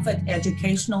nonprofit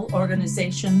educational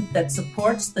organization that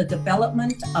supports the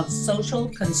development of social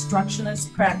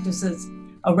constructionist practices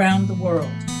around the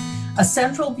world. A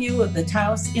central view of the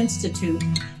Taos Institute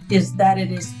is that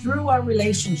it is through our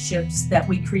relationships that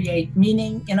we create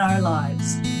meaning in our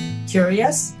lives.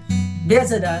 Curious?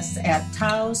 Visit us at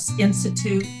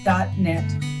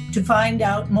taosinstitute.net to find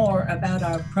out more about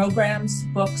our programs,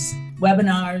 books,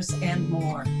 webinars, and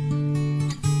more.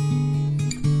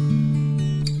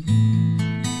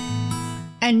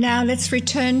 And now let's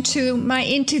return to my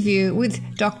interview with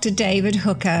Dr. David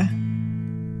Hooker.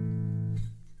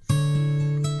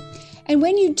 And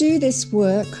when you do this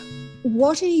work,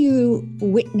 what are you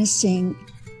witnessing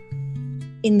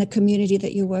in the community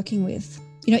that you're working with?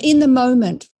 You know, in the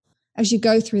moment as you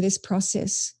go through this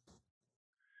process?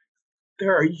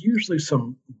 There are usually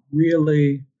some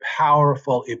really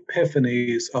powerful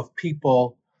epiphanies of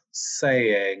people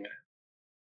saying,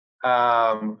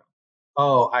 oh,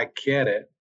 I get it.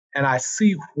 And I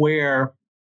see where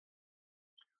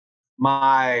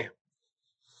my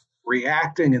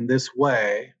reacting in this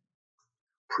way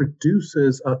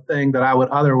produces a thing that I would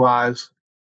otherwise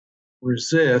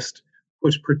resist,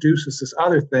 which produces this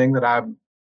other thing that I'm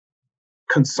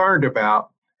concerned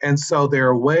about. And so there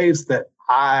are ways that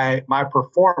my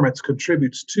performance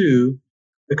contributes to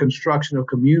the construction of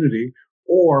community,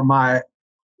 or my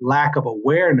lack of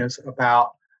awareness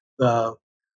about the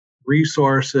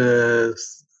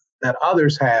resources that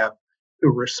others have to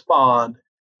respond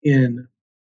in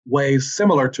ways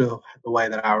similar to the way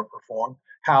that I would perform,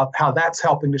 how that's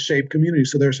helping to shape community.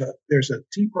 So there's a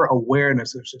deeper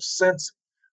awareness, there's a sense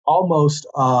almost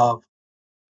of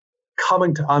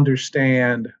coming to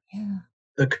understand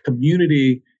the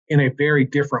community in a very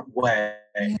different way.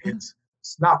 Yeah. It's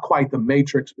not quite the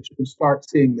matrix, but you can start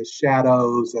seeing the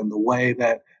shadows and the way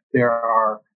that there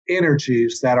are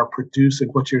energies that are producing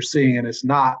what you're seeing. And it's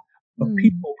not the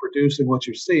people producing what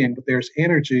you're seeing, but there's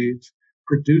energies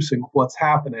producing what's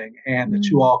happening, and that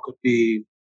you all could be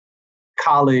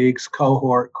colleagues,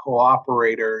 cohort,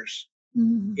 cooperators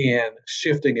in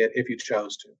shifting it if you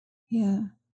chose to. Yeah.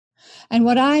 And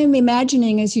what I'm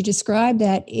imagining as you describe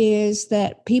that is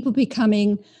that people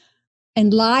becoming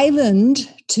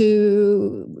enlivened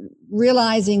to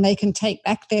realizing they can take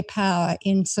back their power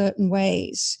in certain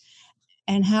ways.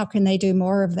 And how can they do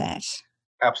more of that?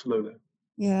 Absolutely.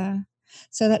 Yeah.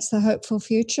 So that's the hopeful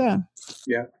future.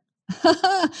 Yeah.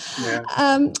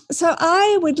 So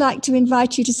I would like to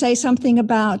invite you to say something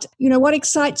about, what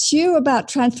excites you about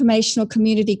transformational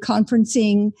community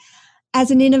conferencing as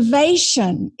an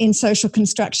innovation in social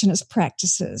constructionist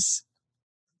practices.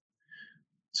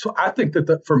 So I think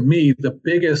that for me, the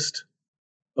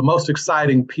most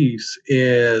exciting piece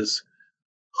is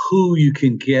who you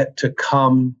can get to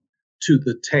come to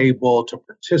the table to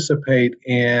participate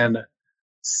in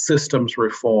systems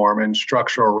reform and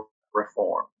structural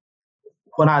reform.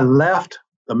 When I left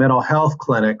the mental health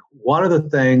clinic, one of the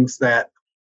things that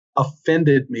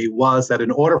offended me was that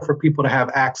in order for people to have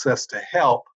access to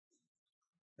help,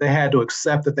 they had to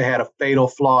accept that they had a fatal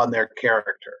flaw in their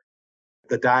character.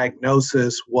 The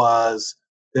diagnosis was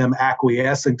them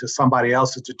acquiescing to somebody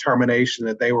else's determination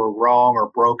that they were wrong or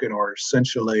broken or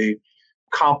essentially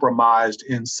compromised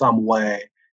in some way,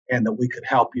 and that we could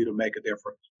help you to make a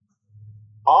difference.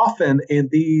 Often in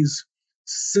these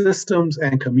systems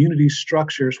and community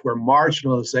structures where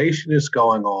marginalization is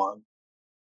going on,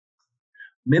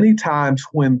 many times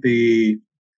when the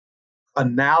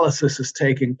analysis is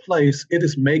taking place, it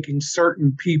is making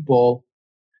certain people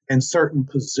and certain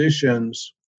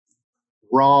positions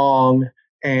wrong.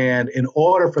 And in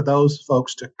order for those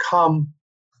folks to come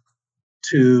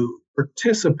to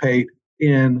participate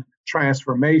in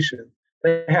transformation,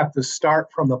 they have to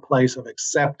start from the place of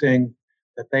accepting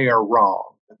that they are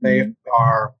wrong, that they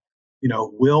are,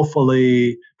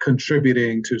 willfully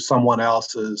contributing to someone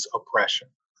else's oppression.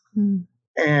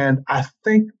 And I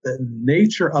think the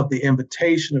nature of the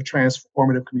invitation of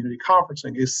transformative community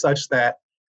conferencing is such that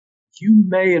you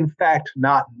may, in fact,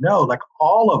 not know, like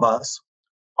all of us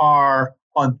are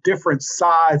on different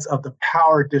sides of the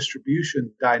power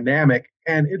distribution dynamic.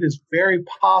 And it is very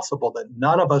possible that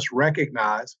none of us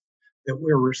recognize that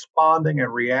we're responding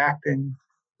and reacting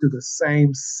to the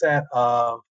same set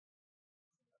of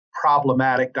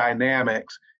problematic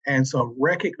dynamics. And so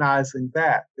recognizing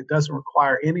that, it doesn't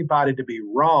require anybody to be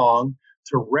wrong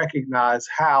to recognize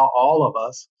how all of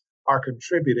us are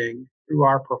contributing through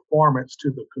our performance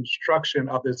to the construction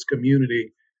of this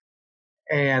community,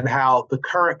 and how the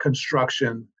current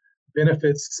construction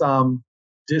benefits some,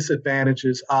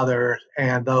 disadvantages others,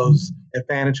 and those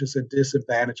advantages and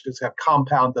disadvantages have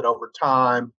compounded over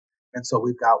time And so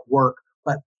we've got work,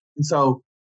 and so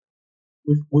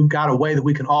we've got a way that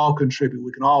we can all contribute.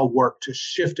 We can all work to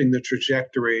shifting the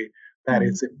trajectory that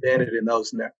is embedded in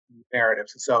those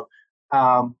narratives. And so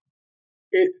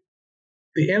it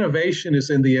the innovation is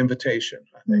in the invitation,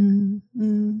 I think.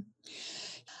 Mm-hmm.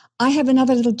 I have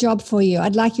another little job for you.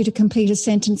 I'd like you to complete a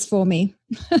sentence for me.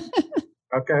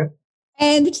 Okay.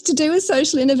 And it's to do with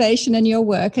social innovation and your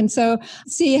work. And so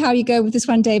see how you go with this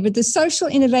one, David. The social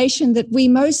innovation that we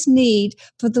most need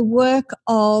for the work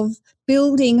of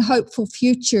building hopeful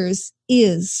futures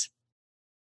is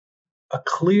a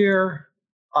clear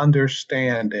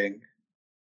understanding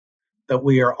that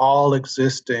we are all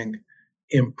existing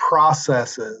in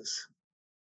processes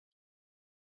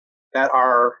that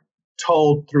are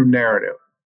told through narrative,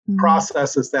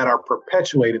 processes that are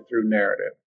perpetuated through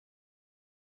narrative.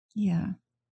 Yeah.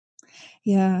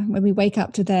 Yeah. When we wake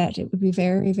up to that, it would be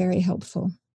very, very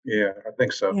helpful. Yeah, I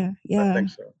think so. Yeah. Yeah. I think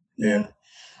so. Yeah.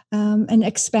 And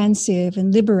expansive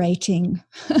and liberating.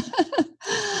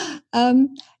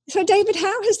 So, David,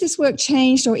 how has this work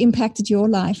changed or impacted your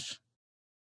life?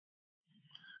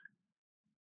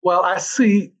 Well, I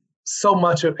see so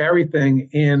much of everything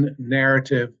in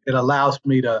narrative. It allows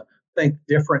me to think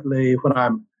differently when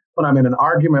I'm in an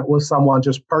argument with someone.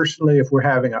 Just personally, if we're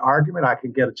having an argument, I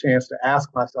can get a chance to ask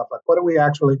myself, like, what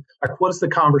is the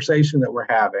conversation that we're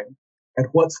having, and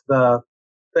what's the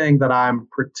thing that I'm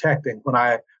protecting when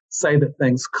I say that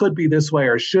things could be this way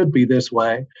or should be this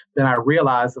way. Then I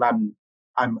realize that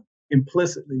I'm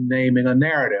implicitly naming a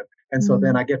narrative. And so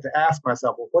then I get to ask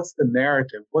myself, well, what's the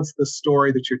narrative? What's the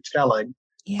story that you're telling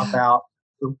about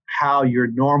how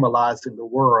you're normalizing the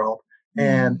world?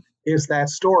 And is that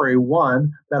story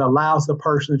one that allows the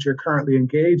person that you're currently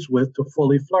engaged with to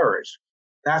fully flourish?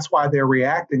 That's why they're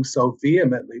reacting so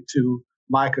vehemently to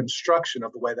my construction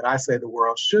of the way that I say the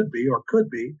world should be or could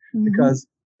be, because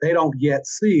they don't yet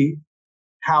see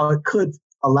how it could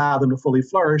allow them to fully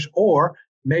flourish, or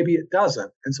maybe it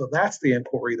doesn't. And so that's the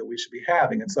inquiry that we should be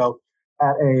having. And so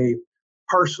at a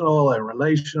personal and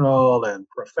relational and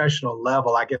professional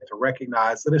level, I get to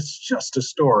recognize that it's just a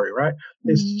story, right?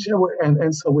 It's just,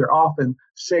 and so we're often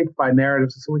shaped by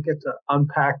narratives. And so we get to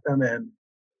unpack them and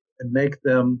make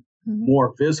them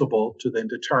more visible to then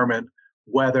determine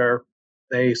whether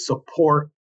they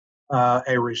support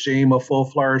a regime of full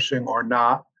flourishing or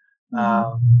not.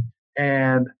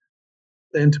 And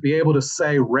then to be able to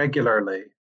say regularly,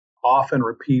 often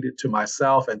repeat it to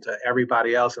myself and to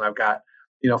everybody else. And I've got,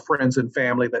 friends and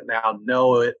family that now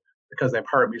know it because they've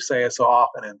heard me say it so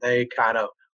often, and they kind of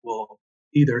will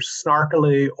either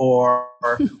snarkily or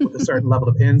with a certain level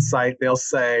of insight, they'll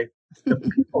say, the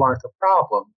people aren't the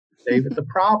problem, David, the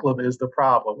problem is the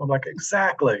problem. I'm like,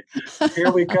 exactly.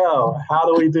 Here we go. How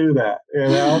do we do that?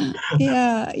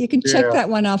 Yeah, you can check that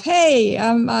one off. Hey,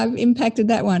 I've impacted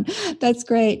that one. That's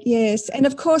great. Yes. And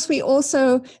of course,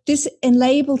 this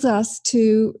enables us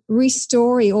to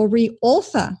restory or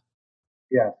re-author.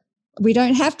 Yeah. We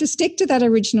don't have to stick to that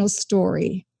original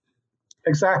story.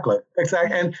 Exactly.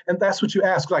 And that's what you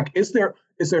ask. Like, is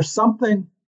there something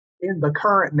in the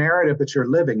current narrative that you're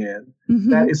living in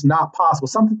that is not possible?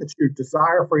 Something that you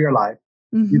desire for your life,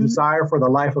 you desire for the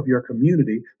life of your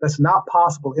community, that's not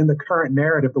possible in the current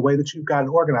narrative, the way that you've got it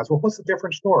organized. Well, what's the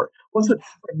different story? What's the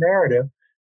different narrative?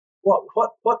 What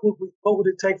would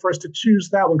it take for us to choose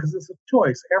that one? Because it's a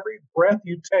choice. Every breath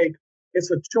you take, it's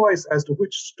a choice as to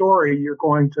which story you're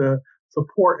going to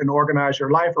support and organize your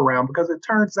life around, because it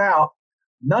turns out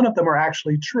none of them are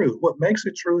actually true. What makes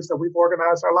it true is that we've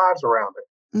organized our lives around it.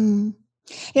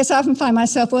 Yes, I often find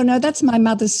myself, well, no, that's my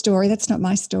mother's story. That's not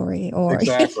my story. Or,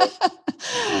 exactly.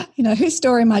 Whose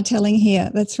story am I telling here?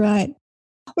 That's right.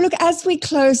 Well, look, as we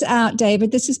close out,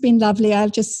 David, this has been lovely.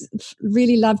 I've just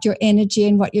really loved your energy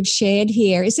and what you've shared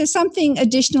here. Is there something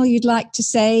additional you'd like to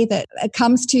say that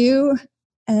comes to you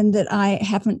and that I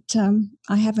haven't?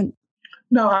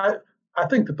 No, I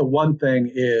think that the one thing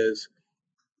is,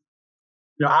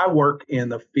 I work in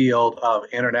the field of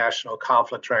international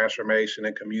conflict transformation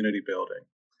and community building,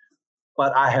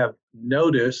 but I have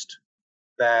noticed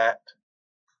that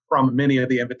from many of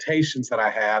the invitations that I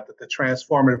have, that the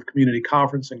transformative community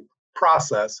conferencing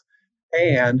process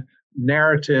and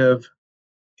narrative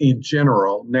in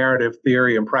general, narrative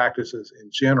theory and practices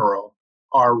in general,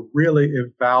 are really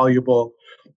invaluable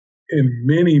in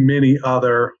many, many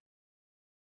other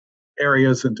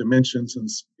areas and dimensions and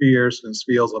spheres and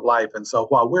fields of life. And so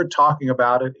while we're talking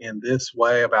about it in this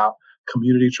way, about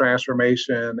community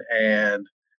transformation and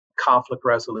conflict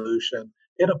resolution,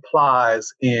 it applies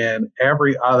in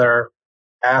every other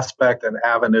aspect and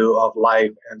avenue of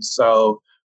life. And so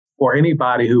for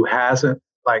anybody who hasn't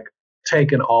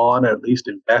taken on, at least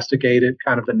investigated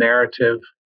kind of the narrative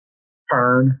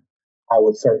turn, I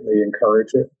would certainly encourage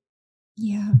it.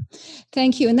 Yeah,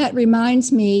 thank you. And that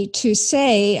reminds me to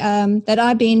say that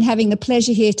I've been having the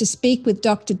pleasure here to speak with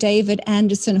Dr. David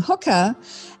Anderson Hooker,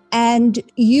 and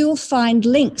you'll find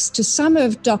links to some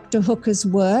of Dr. Hooker's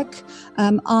work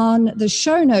on the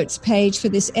show notes page for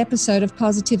this episode of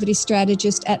Positivity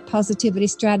Strategist at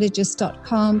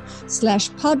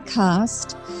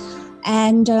positivitystrategist.com/podcast.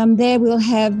 And there we'll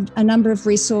have a number of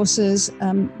resources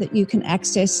that you can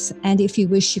access. And if you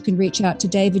wish, you can reach out to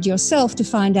David yourself to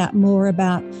find out more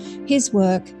about his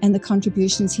work and the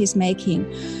contributions he's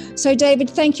making. So,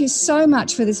 David, thank you so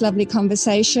much for this lovely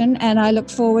conversation. And I look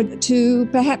forward to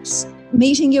perhaps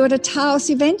meeting you at a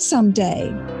Taos event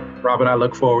someday. Robin, I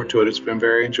look forward to it. It's been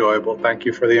very enjoyable. Thank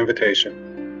you for the invitation.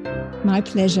 My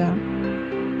pleasure.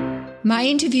 My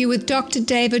interview with Dr.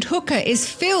 David Hooker is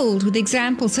filled with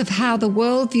examples of how the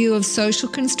worldview of social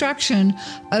construction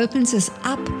opens us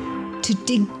up to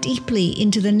dig deeply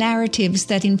into the narratives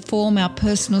that inform our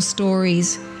personal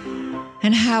stories,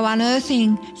 and how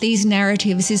unearthing these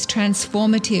narratives is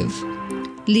transformative,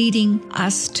 leading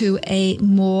us to a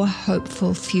more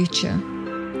hopeful future.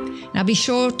 Now be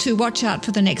sure to watch out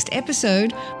for the next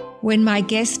episode when my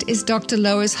guest is Dr.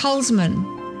 Lois Holzman,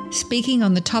 speaking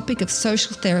on the topic of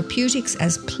social therapeutics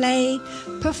as play,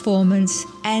 performance,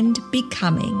 and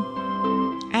becoming.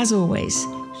 As always,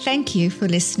 thank you for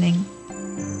listening.